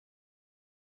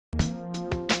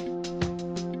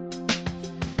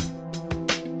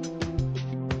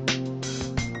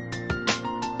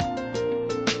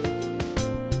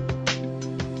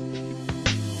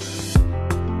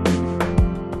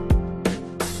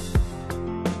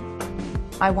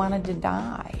I wanted to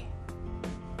die.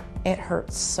 It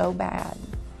hurt so bad.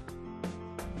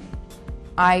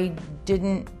 I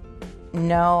didn't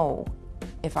know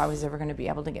if I was ever going to be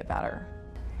able to get better.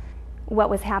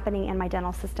 What was happening in my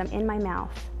dental system, in my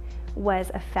mouth, was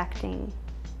affecting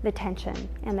the tension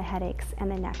and the headaches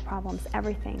and the neck problems,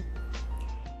 everything.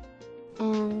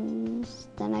 And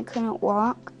then I couldn't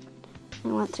walk. I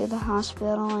went through the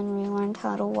hospital and relearned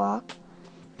how to walk,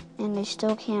 and I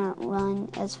still can't run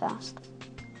as fast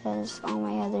as all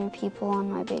my other people on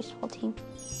my baseball team.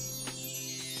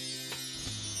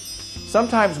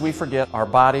 Sometimes we forget our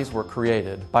bodies were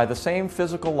created by the same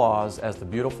physical laws as the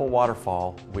beautiful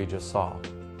waterfall we just saw.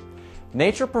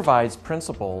 Nature provides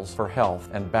principles for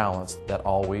health and balance that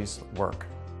always work.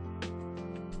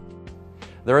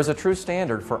 There is a true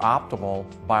standard for optimal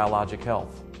biologic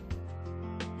health.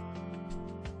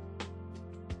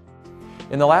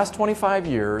 In the last 25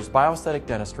 years, bioesthetic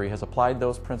dentistry has applied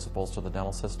those principles to the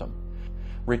dental system,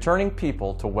 returning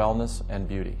people to wellness and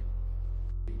beauty.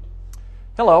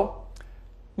 Hello,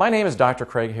 my name is Dr.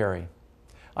 Craig Harry.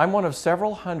 I'm one of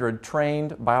several hundred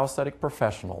trained bioesthetic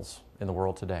professionals in the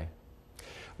world today.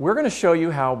 We're going to show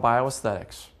you how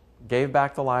bioesthetics gave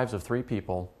back the lives of 3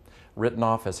 people written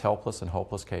off as helpless and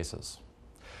hopeless cases.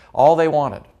 All they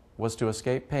wanted was to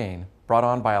escape pain brought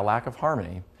on by a lack of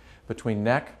harmony between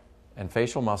neck and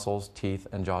facial muscles, teeth,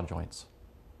 and jaw joints.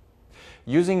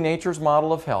 Using nature's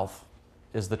model of health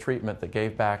is the treatment that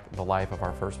gave back the life of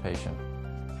our first patient,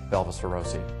 Belva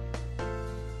Sarosi.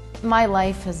 My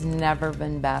life has never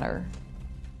been better.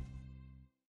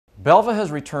 Belva has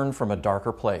returned from a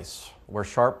darker place where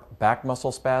sharp back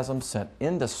muscle spasms sent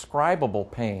indescribable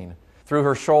pain through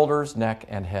her shoulders, neck,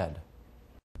 and head.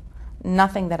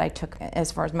 Nothing that I took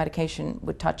as far as medication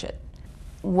would touch it.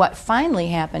 What finally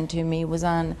happened to me was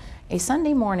on a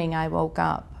Sunday morning. I woke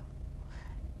up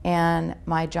and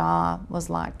my jaw was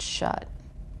locked shut.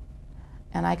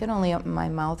 And I could only open my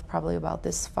mouth probably about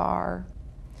this far.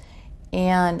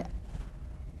 And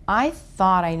I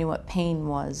thought I knew what pain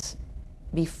was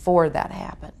before that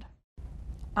happened.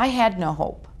 I had no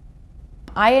hope.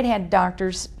 I had had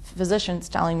doctors, physicians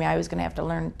telling me I was going to have to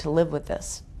learn to live with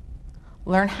this,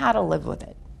 learn how to live with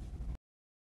it.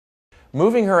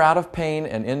 Moving her out of pain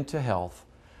and into health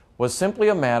was simply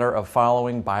a matter of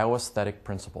following bioesthetic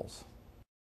principles.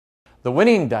 The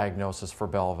winning diagnosis for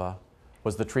Belva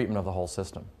was the treatment of the whole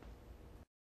system.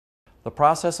 The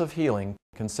process of healing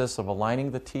consists of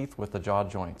aligning the teeth with the jaw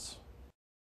joints.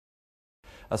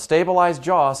 A stabilized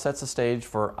jaw sets the stage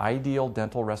for ideal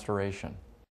dental restoration.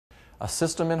 A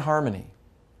system in harmony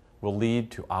will lead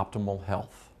to optimal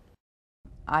health.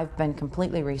 I've been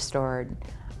completely restored.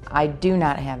 I do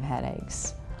not have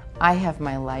headaches. I have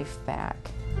my life back.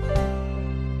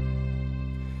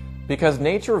 Because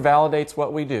nature validates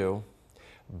what we do,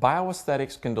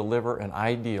 bioesthetics can deliver an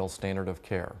ideal standard of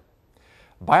care.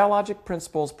 Biologic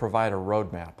principles provide a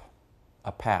roadmap,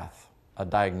 a path, a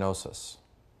diagnosis,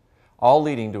 all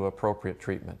leading to appropriate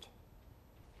treatment.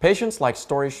 Patients like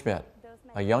Story Schmidt,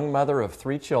 a young mother of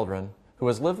 3 children who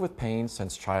has lived with pain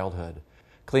since childhood,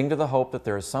 cling to the hope that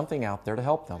there is something out there to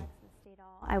help them.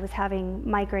 I was having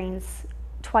migraines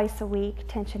twice a week,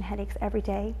 tension headaches every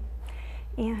day,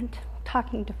 and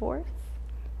talking divorce.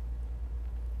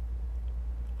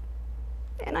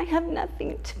 And I have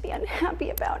nothing to be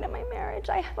unhappy about in my marriage.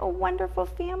 I have a wonderful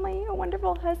family, a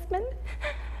wonderful husband.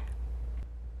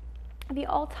 The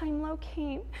all-time low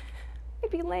came.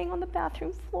 I'd be laying on the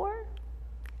bathroom floor,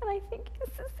 and I think,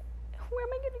 where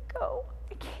am I going to go?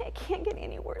 It can't get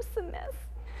any worse than this.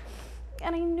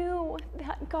 And I knew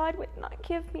that God would not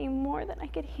give me more than I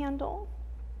could handle.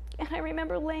 And I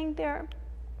remember laying there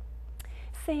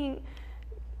saying,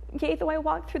 "Yea, though I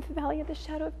walk through the valley of the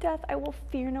shadow of death, I will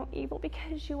fear no evil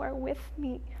because you are with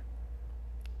me."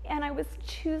 And I was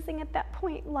choosing at that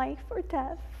point life or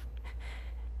death.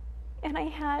 And I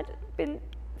had been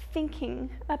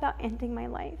thinking about ending my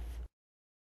life.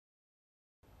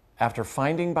 After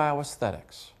finding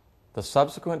bioesthetics, the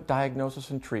subsequent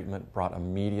diagnosis and treatment brought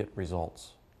immediate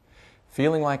results.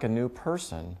 Feeling like a new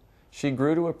person, she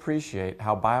grew to appreciate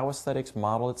how bioesthetics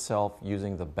model itself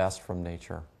using the best from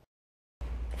nature.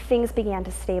 Things began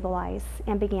to stabilize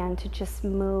and began to just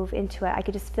move into it. I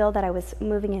could just feel that I was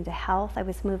moving into health. I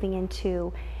was moving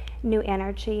into new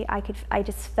energy. I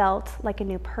just felt like a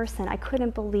new person. I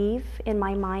couldn't believe in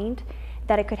my mind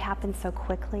that it could happen so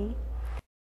quickly.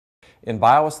 In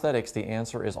bioesthetics, the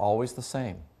answer is always the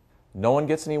same. No one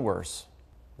gets any worse,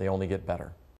 they only get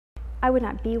better. I would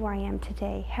not be where I am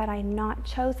today had I not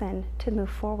chosen to move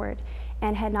forward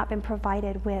and had not been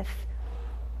provided with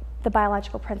the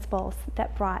biological principles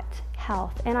that brought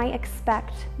health, and I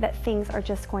expect that things are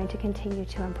just going to continue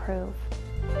to improve.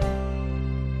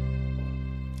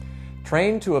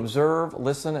 Trained to observe,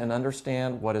 listen, and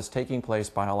understand what is taking place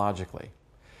biologically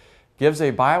gives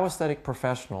a bioaesthetic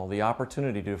professional the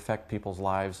opportunity to affect people's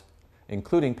lives,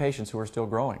 including patients who are still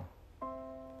growing.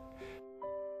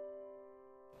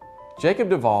 Jacob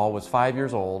Duvall was 5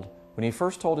 years old when he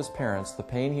first told his parents the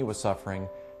pain he was suffering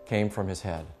came from his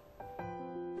head.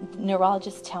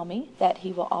 Neurologists tell me that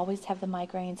he will always have the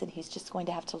migraines and he's just going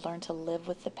to have to learn to live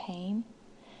with the pain.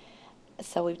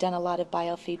 So we've done a lot of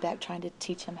biofeedback trying to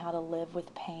teach him how to live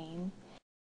with pain.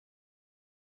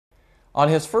 On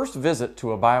his first visit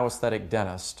to a bioesthetic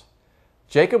dentist,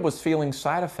 Jacob was feeling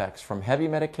side effects from heavy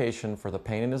medication for the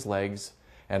pain in his legs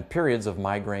and periods of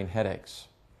migraine headaches.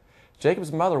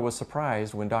 Jacob's mother was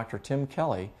surprised when Dr. Tim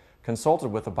Kelly consulted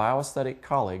with a bioesthetic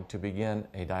colleague to begin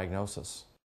a diagnosis.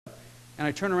 And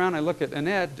I turn around, I look at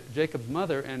Annette, Jacob's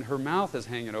mother, and her mouth is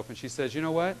hanging open. She says, "You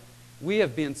know what? We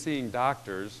have been seeing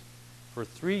doctors for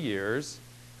 3 years,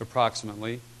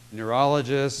 approximately,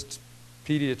 neurologists,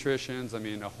 pediatricians, I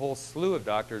mean, a whole slew of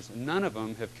doctors. None of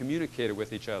them have communicated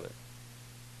with each other."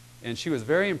 And she was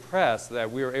very impressed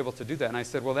that we were able to do that. And I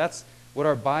said, well, that's what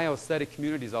our bioaesthetic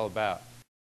community is all about.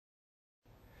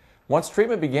 Once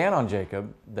treatment began on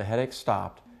Jacob, the headache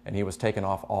stopped and he was taken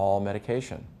off all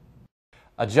medication.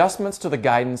 Adjustments to the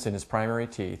guidance in his primary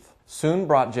teeth soon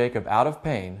brought Jacob out of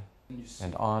pain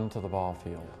and onto the ball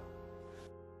field.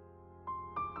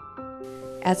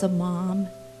 As a mom,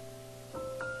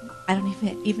 I don't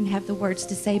even have the words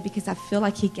to say because I feel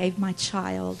like he gave my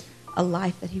child a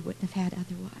life that he wouldn't have had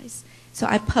otherwise. So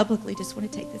I publicly just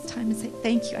want to take this time and say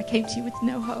thank you. I came to you with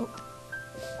no hope.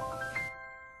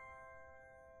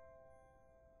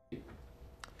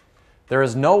 There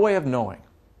is no way of knowing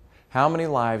how many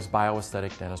lives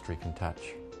bioesthetic dentistry can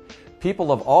touch.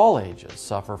 People of all ages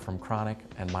suffer from chronic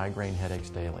and migraine headaches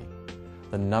daily.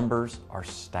 The numbers are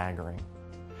staggering.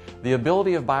 The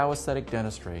ability of bioesthetic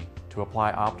dentistry to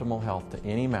apply optimal health to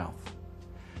any mouth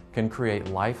can create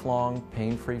lifelong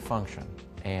pain-free function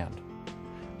and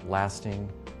lasting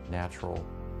natural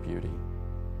beauty.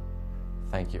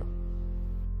 Thank you.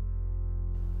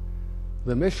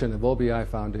 The mission of OBI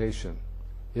Foundation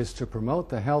is to promote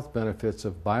the health benefits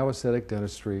of bioesthetic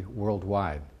dentistry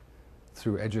worldwide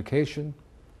through education,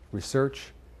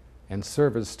 research, and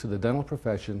service to the dental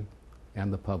profession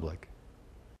and the public.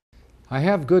 I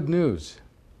have good news.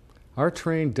 Our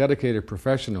trained, dedicated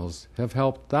professionals have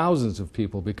helped thousands of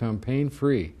people become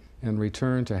pain-free and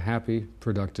return to happy,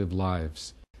 productive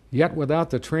lives. Yet without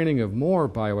the training of more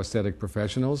bioesthetic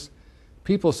professionals,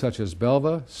 people such as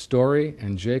Belva, Story,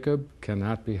 and Jacob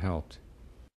cannot be helped.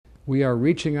 We are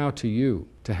reaching out to you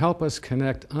to help us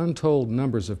connect untold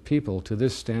numbers of people to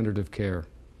this standard of care.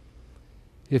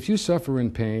 If you suffer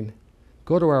in pain,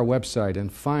 go to our website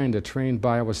and find a trained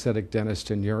bioesthetic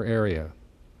dentist in your area.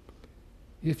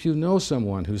 If you know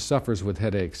someone who suffers with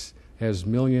headaches, as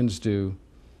millions do,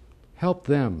 help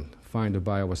them find a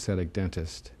bioesthetic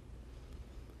dentist.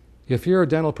 If you're a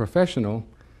dental professional,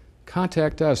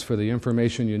 contact us for the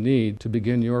information you need to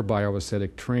begin your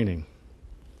bioesthetic training.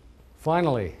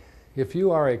 Finally, if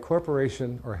you are a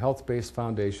corporation or health-based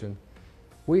foundation,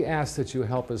 we ask that you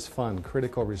help us fund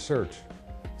critical research,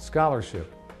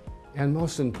 scholarship, and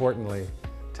most importantly,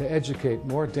 to educate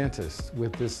more dentists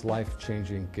with this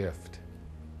life-changing gift.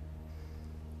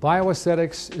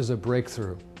 Bioesthetics is a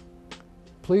breakthrough.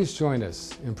 Please join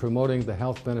us in promoting the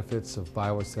health benefits of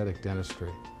bioesthetic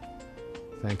dentistry.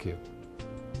 Thank you.